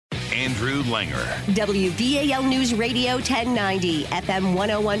Andrew Langer. WBAL News Radio 1090, FM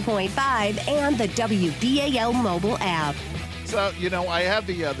 101.5, and the WBAL mobile app. So, I had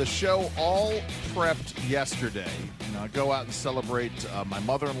the show all prepped yesterday. I go out and celebrate my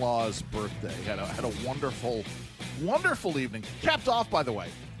mother-in-law's birthday. Had a wonderful, wonderful evening. Capped off, by the way,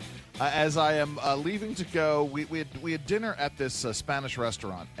 as I am leaving to go. We had dinner at this Spanish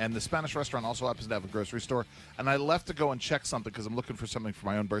restaurant, and the Spanish restaurant also happens to have a grocery store. And I left to go and check something because I'm looking for something for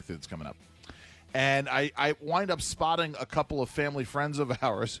my own birthday that's coming up. And I wind up spotting a couple of family friends of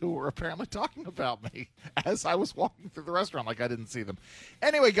ours who were apparently talking about me as I was walking through the restaurant like I didn't see them.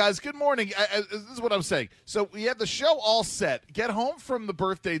 Anyway, guys, good morning. This is what I'm saying. So we had the show all set. Get home from the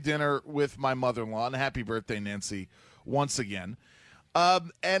birthday dinner with my mother-in-law, and happy birthday, Nancy, once again.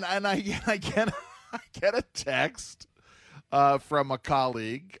 And I get a text from a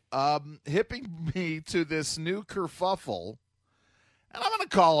colleague hipping me to this new kerfuffle. And I'm going to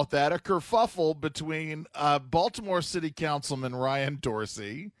call it that, a kerfuffle between Baltimore City Councilman Ryan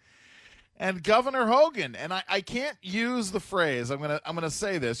Dorsey and Governor Hogan. And I can't use the phrase. I'm gonna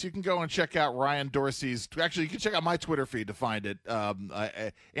say this. You can go and check out Ryan Dorsey's. Actually, you can check out my Twitter feed to find it.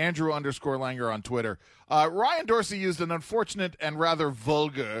 Andrew_Langer on Twitter. Ryan Dorsey used an unfortunate and rather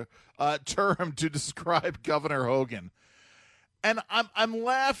vulgar term to describe Governor Hogan. And I'm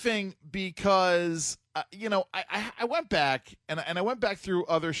laughing because I went back and I went back through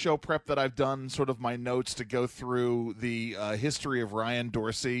other show prep that I've done, sort of my notes to go through the history of Ryan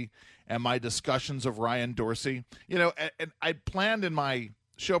Dorsey and my discussions of Ryan Dorsey. And I planned in my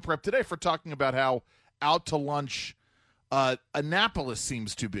show prep today for talking about how out to lunch Annapolis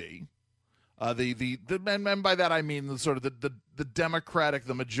seems to be. And by that I mean the Democratic,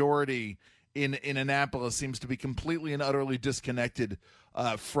 the majority in Annapolis seems to be completely and utterly disconnected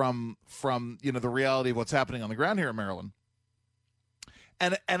from the reality of what's happening on the ground here in Maryland.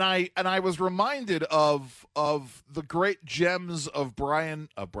 And I was reminded of the great gems of Ryan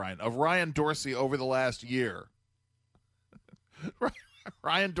Dorsey over the last year.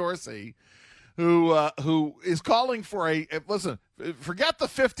 Ryan Dorsey, who is calling for listen, forget the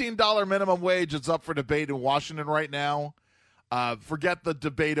 $15 minimum wage that's up for debate in Washington right now. Forget the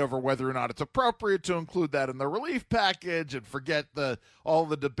debate over whether or not it's appropriate to include that in the relief package, and forget all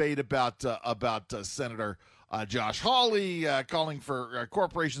the debate about Senator Josh Hawley calling for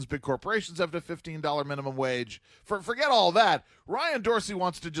big corporations have a $15 minimum wage. Forget all that. Ryan Dorsey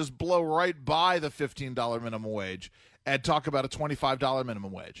wants to just blow right by the $15 minimum wage and talk about a $25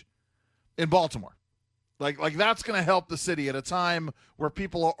 minimum wage in Baltimore. Like that's going to help the city at a time where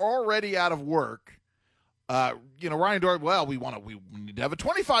people are already out of work. Ryan Dorsey, we need to have a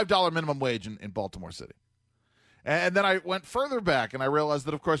 $25 minimum wage in Baltimore City. And then I went further back and I realized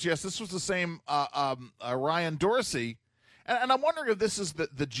that, of course, yes, this was the same Ryan Dorsey. And I'm wondering if this is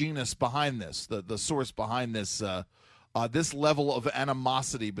the genus behind this, the source behind this, this level of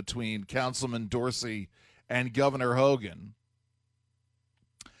animosity between Councilman Dorsey and Governor Hogan.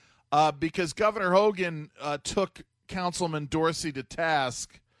 Because Governor Hogan took Councilman Dorsey to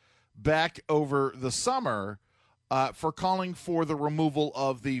task back over the summer for calling for the removal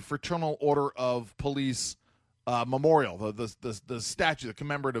of the Fraternal Order of Police memorial, the statue, the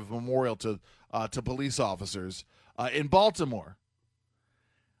commemorative memorial to police officers in Baltimore.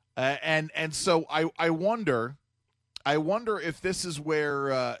 And so I wonder if this is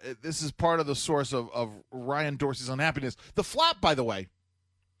where this is part of the source of Ryan Dorsey's unhappiness. The flap, by the way.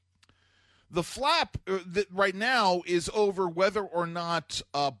 The flap right now is over whether or not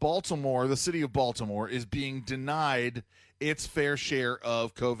Baltimore, the city of Baltimore, is being denied its fair share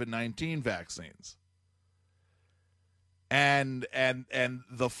of COVID-19 vaccines. And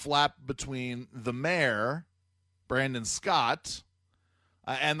the flap between the mayor, Brandon Scott,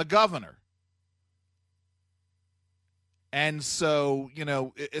 and the governor. And so,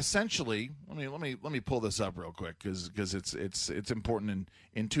 essentially, let me pull this up real quick because it's important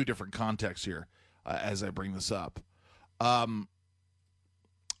in two different contexts here as I bring this up. I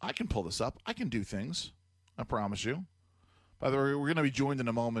can pull this up. I can do things. I promise you. By the way, we're going to be joined in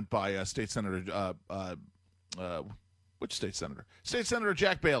a moment by State Senator. Which state senator? State Senator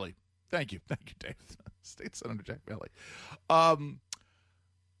Jack Bailey. Thank you, Dave. State Senator Jack Bailey.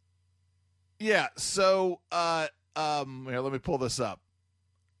 Yeah. So. Here, let me pull this up.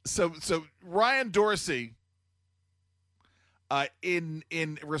 So Ryan Dorsey,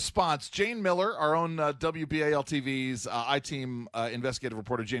 in response, Jane Miller, our own WBAL TV's I-Team investigative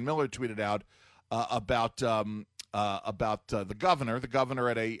reporter Jane Miller, tweeted out about the governor. The governor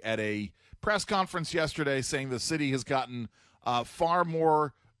at a press conference yesterday saying the city has gotten far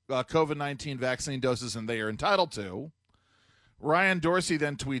more COVID-19 vaccine doses than they are entitled to. Ryan Dorsey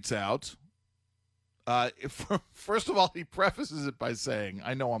then tweets out, first of all, he prefaces it by saying,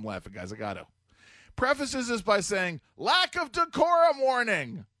 I know I'm laughing, guys, I got to. Prefaces this by saying, lack of decorum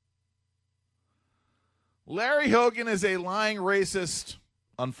warning. Larry Hogan is a lying racist,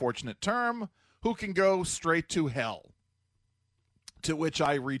 unfortunate term, who can go straight to hell. To which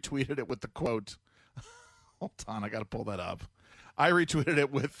I retweeted it with the quote. Hold on, I got to pull that up. I retweeted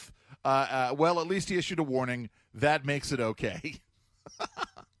it with, well, at least he issued a warning. That makes it okay.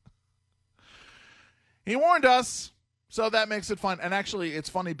 He warned us, so that makes it fine. And actually, it's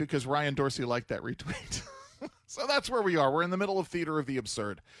funny because Ryan Dorsey liked that retweet. So that's where we are. We're in the middle of theater of the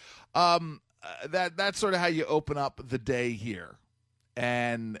absurd. That's sort of how you open up the day here.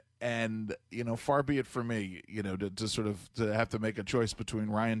 And far be it for me, to have to make a choice between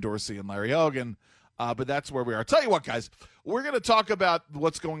Ryan Dorsey and Larry Hogan. But that's where we are. I'll tell you what, guys, we're going to talk about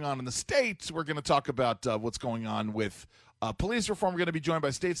what's going on in the states. We're going to talk about what's going on with police reform. We're going to be joined by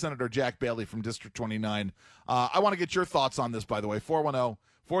State Senator Jack Bailey from District 29. I want to get your thoughts on this, by the way.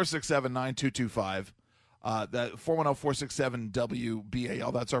 410-467-9225. That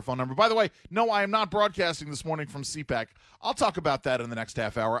 410-467-WBAL. That's our phone number. By the way, no, I am not broadcasting this morning from CPAC. I'll talk about that in the next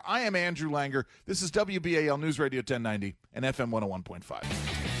half hour. I am Andrew Langer. This is WBAL News Radio 1090 and FM 101.5.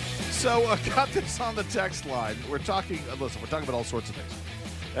 So got this on the text line. We're talking about all sorts of things.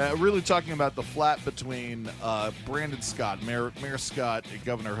 Really talking about the flat between Brandon Scott, Mayor Scott, and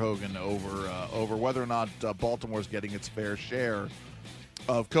Governor Hogan over whether or not Baltimore's getting its fair share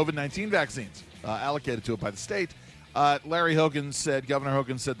of COVID-19 vaccines allocated to it by the state. Governor Hogan said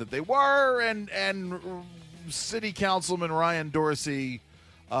that they were, and City Councilman Ryan Dorsey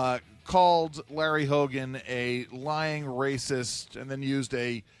called Larry Hogan a lying racist and then used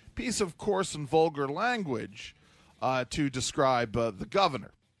a piece of coarse and vulgar language to describe the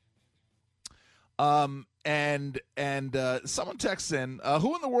governor. And someone texts in,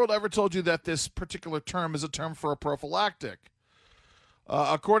 who in the world ever told you that this particular term is a term for a prophylactic?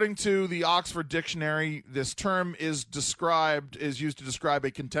 According to the Oxford Dictionary, this term is used to describe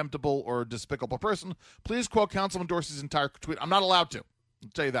a contemptible or despicable person. Please quote Councilman Dorsey's entire tweet. I'm not allowed to. I'll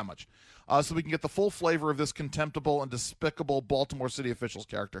tell you that much. So we can get the full flavor of this contemptible and despicable Baltimore city official's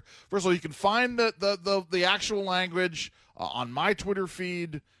character. First of all, you can find the actual language on my Twitter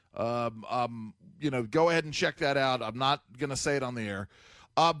feed. Go ahead and check that out. I'm not going to say it on the air.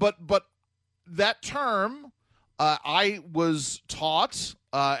 But that term, I was taught,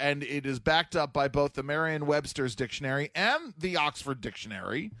 and it is backed up by both the Merriam-Webster's dictionary and the Oxford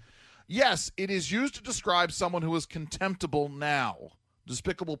Dictionary. Yes, it is used to describe someone who is contemptible now,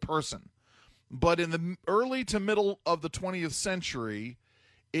 despicable person. But in the early to middle of the 20th century,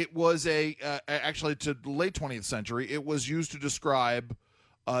 it was actually to the late 20th century, it was used to describe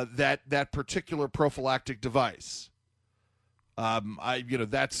that particular prophylactic device.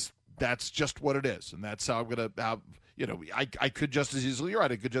 That's just what it is, and that's how I'm gonna. I could just as easily. You're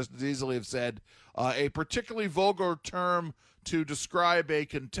right. I could just as easily have said a particularly vulgar term to describe a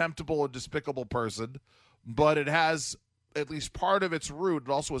contemptible or despicable person, but it has at least part of its root. It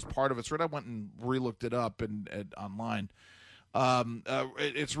also has part of its root. I went and re-looked it up and online.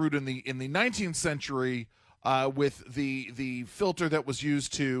 Its root in the 19th century. With the filter that was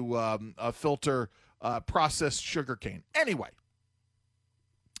used to filter processed sugarcane. Anyway,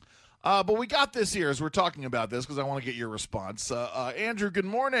 but we got this here as we're talking about this because I want to get your response. Andrew, good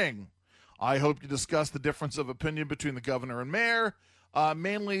morning. I hope you discuss the difference of opinion between the governor and mayor,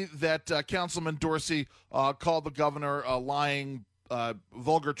 mainly that Councilman Dorsey called the governor a lying,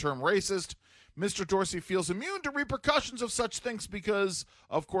 vulgar term racist. Mr. Dorsey feels immune to repercussions of such things because,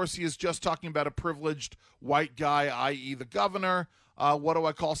 of course, he is just talking about a privileged white guy, i.e. the governor. What do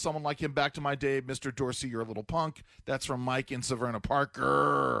I call someone like him back to my day? Mr. Dorsey, you're a little punk. That's from Mike in Severna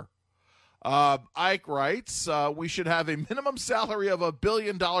Parker. Ike writes, we should have a minimum salary of $1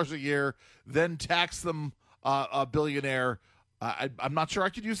 billion a year, then tax them a billionaire. I'm not sure I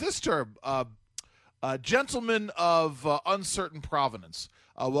could use this term. Gentleman of uncertain provenance.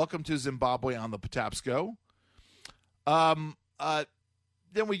 Welcome to Zimbabwe on the Patapsco.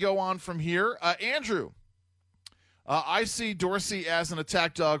 Then we go on from here. Andrew, I see Dorsey as an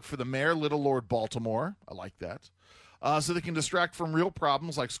attack dog for the mayor, Little Lord Baltimore. I like that. So they can distract from real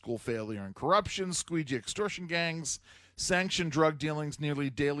problems like school failure and corruption, squeegee extortion gangs, sanctioned drug dealings,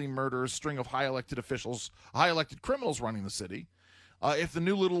 nearly daily murders, string of high elected criminals running the city. If the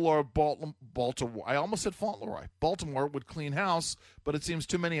new Little Lord Baltimore, I almost said Fauntleroy, Baltimore would clean house, but it seems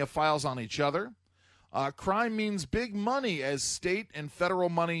too many have files on each other. Crime means big money as state and federal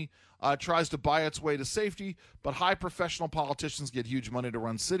money tries to buy its way to safety, but high professional politicians get huge money to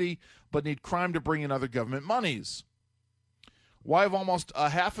run city, but need crime to bring in other government monies. Why have almost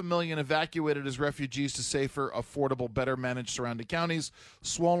 500,000 evacuated as refugees to safer, affordable, better managed surrounding counties,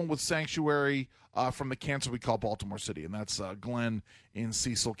 swollen with sanctuary from the cancer we call Baltimore City? And that's Glenn in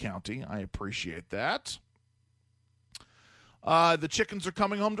Cecil County. I appreciate that. The chickens are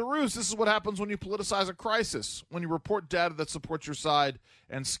coming home to roost. This is what happens when you politicize a crisis. When you report data that supports your side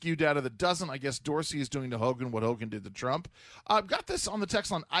and skew data that doesn't. I guess Dorsey is doing to Hogan what Hogan did to Trump. I've got this on the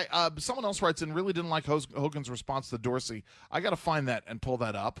text line. Someone else writes in, really didn't like Hogan's response to Dorsey. I got to find that and pull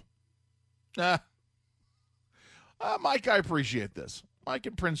that up. Mike, I appreciate this. Mike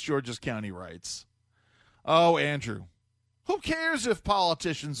in Prince George's County writes, oh, Andrew, who cares if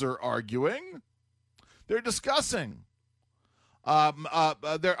politicians are arguing? They're discussing.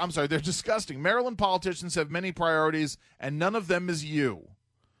 They're disgusting. Maryland politicians have many priorities, and none of them is you.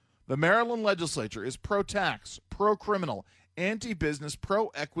 The Maryland legislature is pro-tax, pro-criminal, anti-business,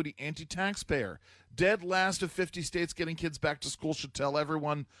 pro-equity, anti-taxpayer. Dead last of 50 states getting kids back to school should tell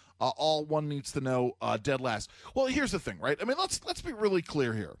everyone all one needs to know. Dead last. Well, here's the thing, right? I mean, let's be really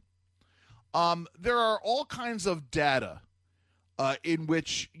clear here. There are all kinds of data in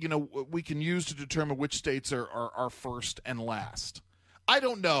which, we can use to determine which states are first and last. I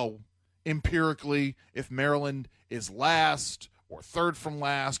don't know empirically if Maryland is last or third from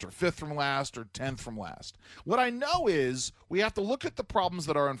last or fifth from last or 10th from last. What I know is we have to look at the problems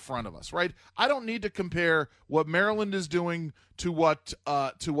that are in front of us, right? I don't need to compare what Maryland is doing to what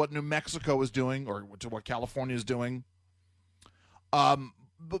New Mexico is doing or to what California is doing.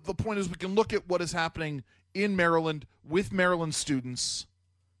 But the point is we can look at what is happening in Maryland with Maryland students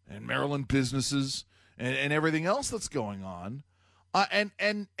and Maryland businesses and everything else that's going on, and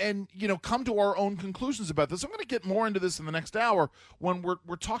come to our own conclusions about this. I'm going to get more into this in the next hour when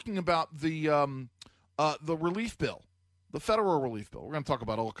we're talking about the relief bill, the federal relief bill. We're going to talk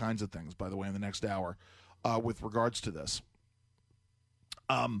about all kinds of things, by the way, in the next hour with regards to this.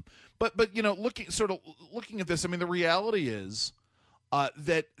 But looking at this, I mean, the reality is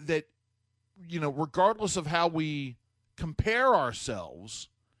that regardless of how we compare ourselves,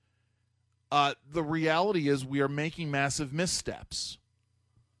 the reality is we are making massive missteps.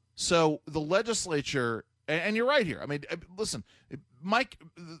 So the legislature, and you're right here. I mean, listen, Mike,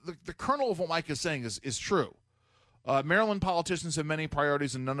 the kernel of what Mike is saying is true. Maryland politicians have many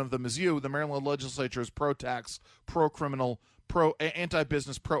priorities, and none of them is you. The Maryland legislature is pro-tax, pro-criminal,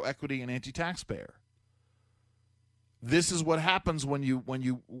 anti-business, pro-equity, and anti-taxpayer. This is what happens when you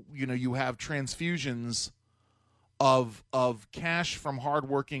have transfusions of cash from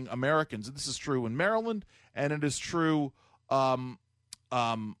hardworking Americans. And this is true in Maryland, and it is true. Sorry,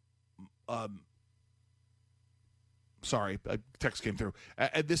 a text came through.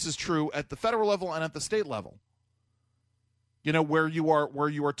 This is true at the federal level and at the state level. Where you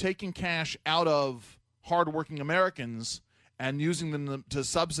are taking cash out of hardworking Americans and using them to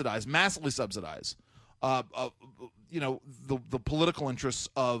massively subsidize. The political interests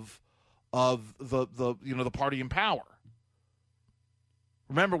of the party in power.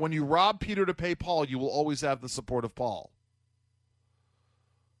 Remember, when you rob Peter to pay Paul, you will always have the support of Paul.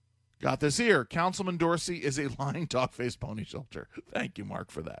 Got this here. Councilman Dorsey is a lying dog-faced pony soldier. Thank you,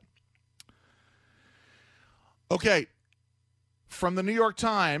 Mark, for that. Okay. From the New York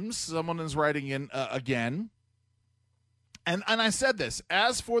Times, someone is writing in again. And I said this,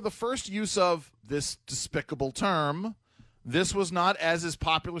 as for the first use of this despicable term, this was not, as is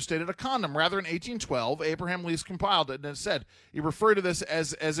popular stated, a condom. Rather, in 1812, Abraham Lees compiled it, and it said, he referred to this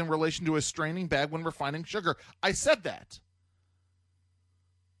as in relation to a straining bag when refining sugar. I said that.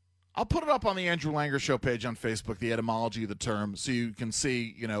 I'll put it up on the Andrew Langer Show page on Facebook, the etymology of the term, so you can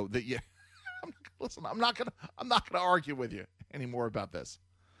see, that you. Listen, I'm not gonna argue with you anymore about this.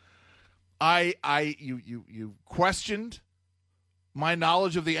 You questioned my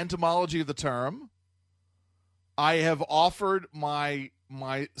knowledge of the etymology of the term. I have offered my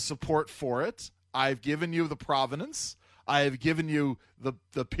support for it. I've given you the provenance. I have given you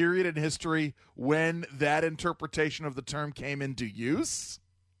the period in history when that interpretation of the term came into use,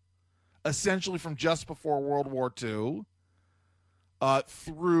 essentially from just before World War II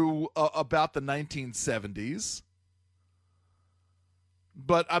through about the 1970s.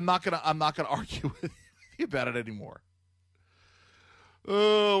 But I'm not gonna argue with you about it anymore.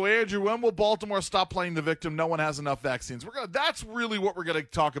 Oh, Andrew, when will Baltimore stop playing the victim? No one has enough vaccines. That's really what we're going to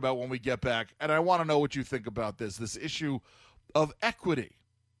talk about when we get back, and I want to know what you think about this issue of equity.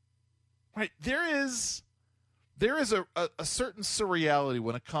 Right? There is a certain surreality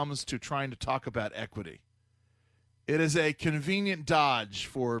when it comes to trying to talk about equity. It is a convenient dodge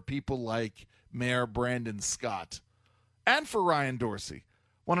for people like Mayor Brandon Scott and for Ryan Dorsey.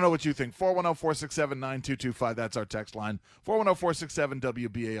 Want to know what you think? 410-467-9225. That's our text line.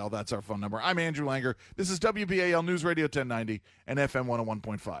 410-467-WBAL. That's our phone number. I'm Andrew Langer. This is WBAL News Radio 1090 and FM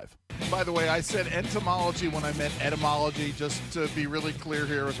 101.5. By the way, I said entomology when I meant etymology, just to be really clear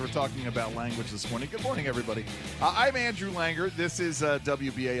here as we're talking about language this morning. Good morning, everybody. I'm Andrew Langer. This is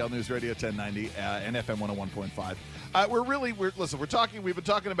WBAL News Radio 1090 and FM 101.5. We've been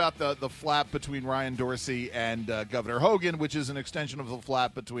talking about the flap between Ryan Dorsey and Governor Hogan, which is an extension of the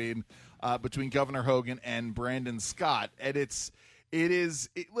flap between Governor Hogan and Brandon Scott. And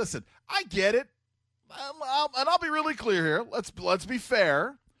listen, I get it. And I'll be really clear here. Let's be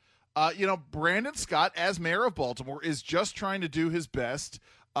fair. Brandon Scott, as mayor of Baltimore, is just trying to do his best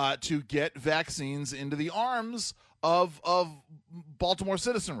to get vaccines into the arms of Baltimore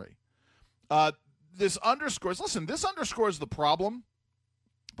citizenry. This underscores the problem.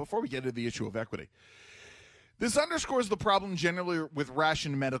 Before we get into the issue of equity, this underscores the problem generally with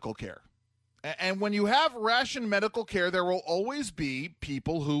rationed medical care. And when you have rationed medical care, there will always be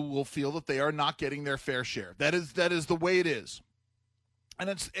people who will feel that they are not getting their fair share. That is the way it is. And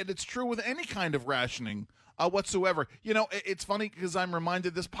it's true with any kind of rationing whatsoever. It's funny because I'm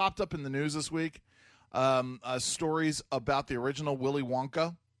reminded, this popped up in the news this week, stories about the original Willy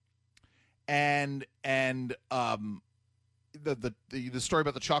Wonka. And the story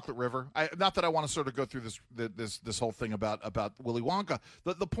about the chocolate river. Not that I want to sort of go through this whole thing about Willy Wonka.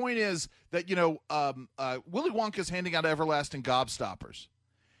 The point is that Willy Wonka is handing out everlasting gobstoppers,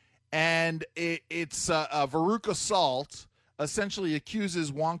 and it's Veruca Salt essentially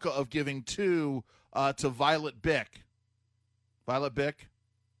accuses Wonka of giving two to Violet Bick. Violet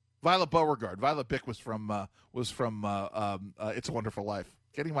Beauregard. Violet Bick was from It's a Wonderful Life.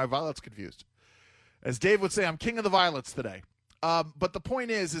 Getting my violets confused. As Dave would say, I'm king of the violets today. But the point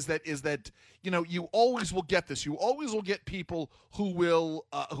is that you always will get this. You always will get people who will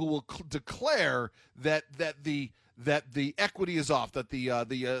declare that the equity is off, that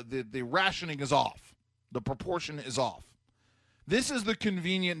the rationing is off, the proportion is off. This is the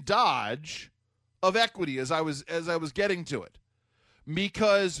convenient dodge of equity, as I was getting to it,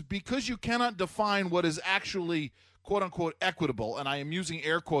 because you cannot define what is actually quote-unquote equitable, and I am using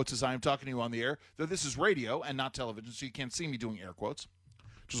air quotes as I am talking to you on the air, though this is radio and not television, so you can't see me doing air quotes,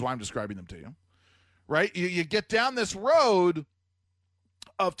 which is why I'm describing them to you, right? You get down this road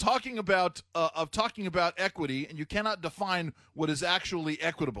of talking about equity, and you cannot define what is actually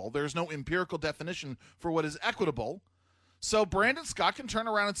equitable. There's no empirical definition for what is equitable, so Brandon Scott can turn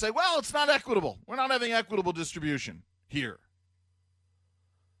around and say, well, it's not equitable. We're not having equitable distribution here.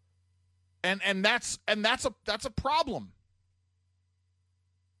 And that's a problem.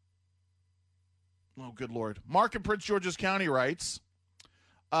 Oh, good Lord. Mark in Prince George's County writes,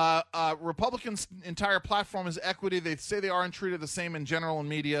 Republicans' entire platform is equity. They say they aren't treated the same in general in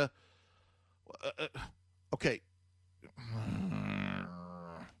media. Okay.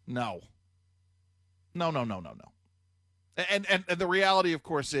 No. And the reality, of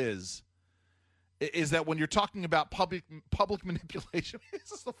course, is that when you're talking about public manipulation,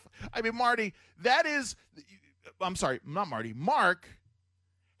 Marty, Mark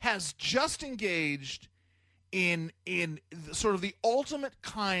has just engaged in sort of the ultimate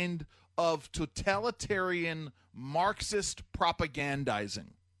kind of totalitarian Marxist propagandizing,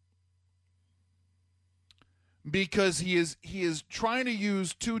 because he is trying to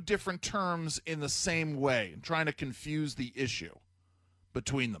use two different terms in the same way and trying to confuse the issue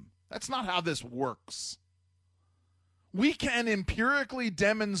between them. That's not how this works. We can empirically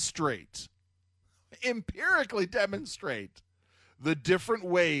demonstrate the different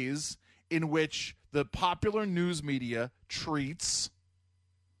ways in which the popular news media treats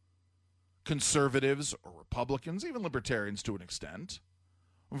conservatives or Republicans, even libertarians to an extent,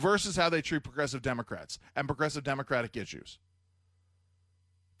 versus how they treat progressive Democrats and progressive Democratic issues.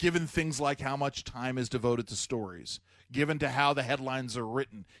 Given things like how much time is devoted to stories, given to how the headlines are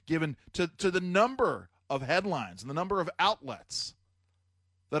written, given to the number of headlines and the number of outlets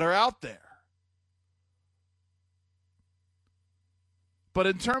that are out there. But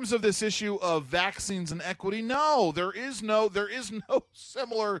in terms of this issue of vaccines and equity, no, there is no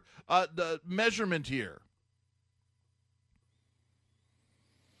similar measurement here.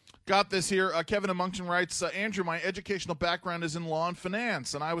 Got this here. Kevin in Moncton writes, Andrew, my educational background is in law and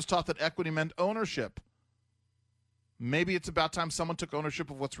finance, and I was taught that equity meant ownership. Maybe it's about time someone took ownership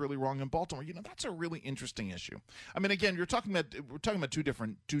of what's really wrong in Baltimore. That's a really interesting issue. I mean, again, we're talking about two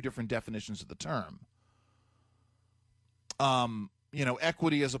different definitions of the term.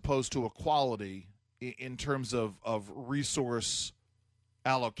 Equity as opposed to equality in terms of resource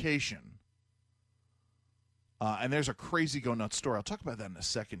allocation. And there's a crazy go-nuts story. I'll talk about that in a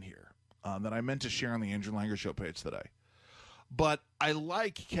second here that I meant to share on the Andrew Langer Show page today. But I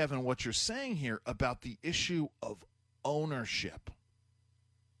like, Kevin, what you're saying here about the issue of ownership.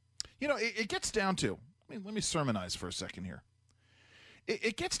 You know, it gets down to, let me sermonize for a second here.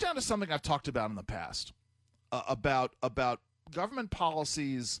 It gets down to something I've talked about in the past, about government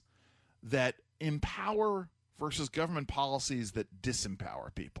policies that empower versus government policies that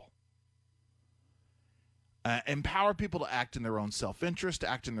disempower people. Empower people to act in their own self-interest, to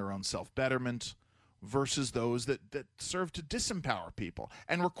act in their own self-betterment, versus those that serve to disempower people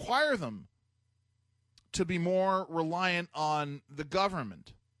and require them to be more reliant on the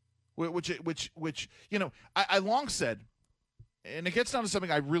government, which you know, I long said, and it gets down to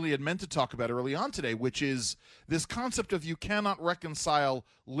something I really had meant to talk about early on today, which is this concept of you cannot reconcile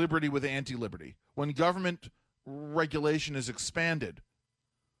liberty with anti-liberty. When government regulation is expanded,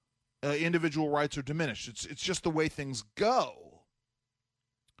 individual rights are diminished. It's just the way things go.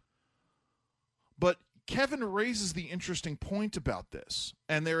 But Kevin raises the interesting point about this,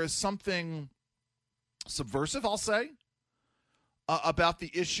 and there is something subversive, I'll say, about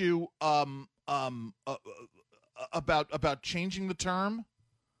the issue about changing the term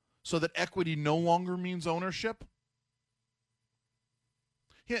so that equity no longer means ownership.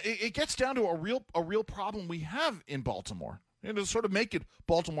 Yeah, it gets down to a real problem we have in Baltimore. And to sort of make it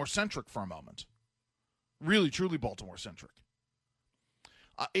Baltimore-centric for a moment. Really, truly Baltimore-centric.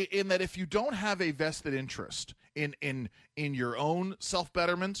 In that if you don't have a vested interest in your own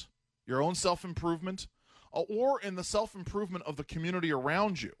self-betterment, your own self-improvement, or in the self-improvement of the community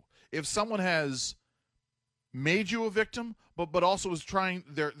around you, if someone has made you a victim, but also is trying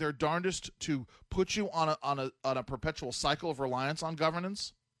their darndest to put you on a perpetual cycle of reliance on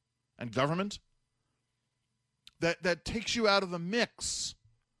governance and government, that takes you out of the mix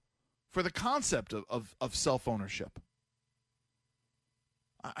for the concept of self-ownership.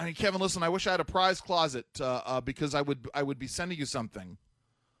 I mean, Kevin, listen, I wish I had a prize closet because I would be sending you something.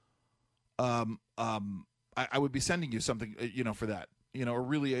 I would be sending you something, for that.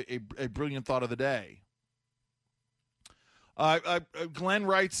 A brilliant thought of the day. Glenn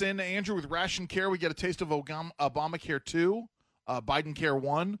writes in, Andrew, with ration care, we get a taste of Obamacare 2, Biden Care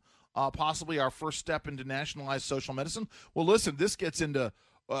 1. Possibly our first step into nationalized social medicine. Well, listen, this gets into,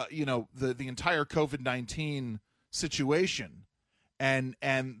 the entire COVID-19 situation and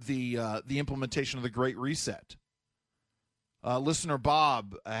the implementation of the Great Reset. Listener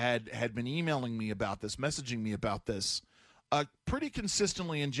Bob had been emailing me about this, messaging me about this pretty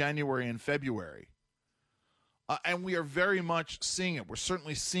consistently in January and February. And we are very much seeing it. We're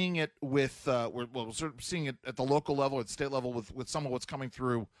certainly seeing it with we're seeing it at the local level, at the state level, with some of what's coming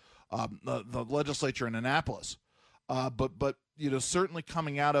through the legislature in Annapolis, but certainly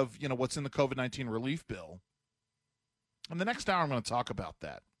coming out of what's in the COVID-19 relief bill. And the next hour I'm going to talk about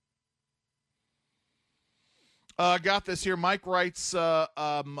that. Got this here. Mike writes,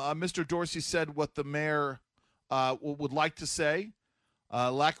 Mr. Dorsey said what the mayor would like to say.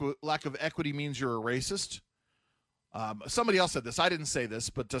 Lack of equity means you're a racist. Somebody else said this. I didn't say this,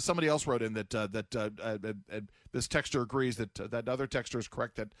 but somebody else wrote in that this texter agrees that other texter is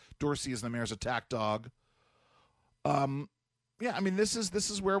correct, that Dorsey is the mayor's attack dog. Yeah, I mean, this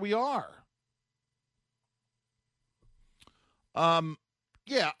is where we are.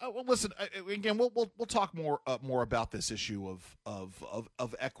 Yeah. Well, listen. Again, we'll talk more about this issue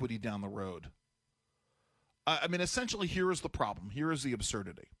of equity down the road. I mean, essentially, here is the problem. Here is the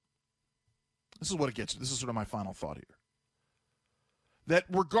absurdity. This is what it gets to. This is sort of my final thought here. That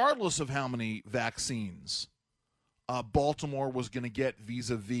regardless of how many vaccines Baltimore was going to get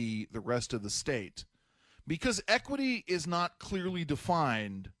vis-a-vis the rest of the state, because equity is not clearly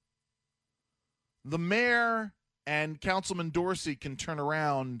defined, the mayor and Councilman Dorsey can turn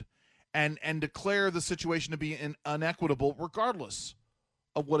around and declare the situation to be unequitable regardless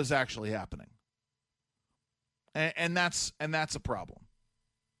of what is actually happening. And that's a problem.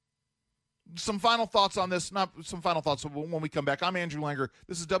 Some final thoughts on this. Not some final thoughts when we come back. I'm Andrew Langer.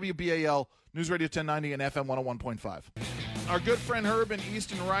 This is WBAL News Radio 1090 and FM 101.5. Our good friend Herb in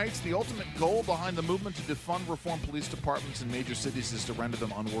Easton writes, the ultimate goal behind the movement to defund reform police departments in major cities is to render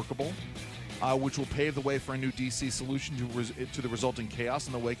them unworkable, which will pave the way for a new D.C. solution to the resulting chaos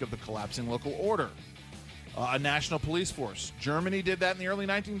in the wake of the collapsing local order. A national police force. Germany did that in the early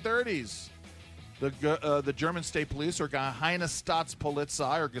 1930s. The German state police are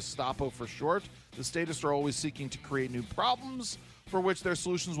Geheimstaatspolizei, or Gestapo for short. The statists are always seeking to create new problems for which their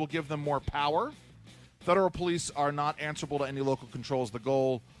solutions will give them more power. Federal police are not answerable to any local controls. The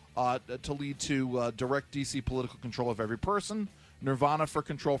goal to lead to direct D.C. political control of every person, Nirvana for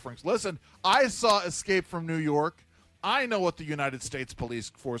Control Freaks. Listen, I saw Escape from New York. I know what the United States Police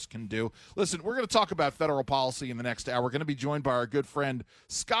Force can do. Listen, we're going to talk about federal policy in the next hour. We're going to be joined by our good friend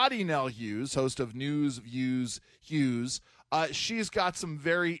Scotty Nell Hughes, host of News Views Hughes. She's got some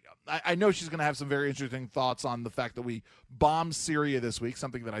I know she's going to have some very interesting thoughts on the fact that we bombed Syria this week,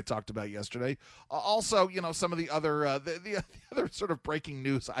 something that I talked about yesterday. Also, some of the other the other sort of breaking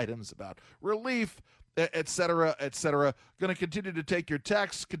news items about relief, et cetera, et cetera. Going to continue to take your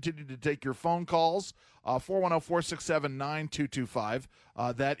texts, continue to take your phone calls. 410-467-9225.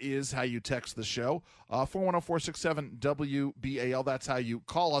 That is how you text the show. 410-467-WBAL. That's how you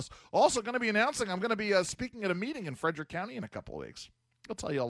call us. Also going to be announcing I'm going to be speaking at a meeting in Frederick County in a couple of weeks. I'll tell you all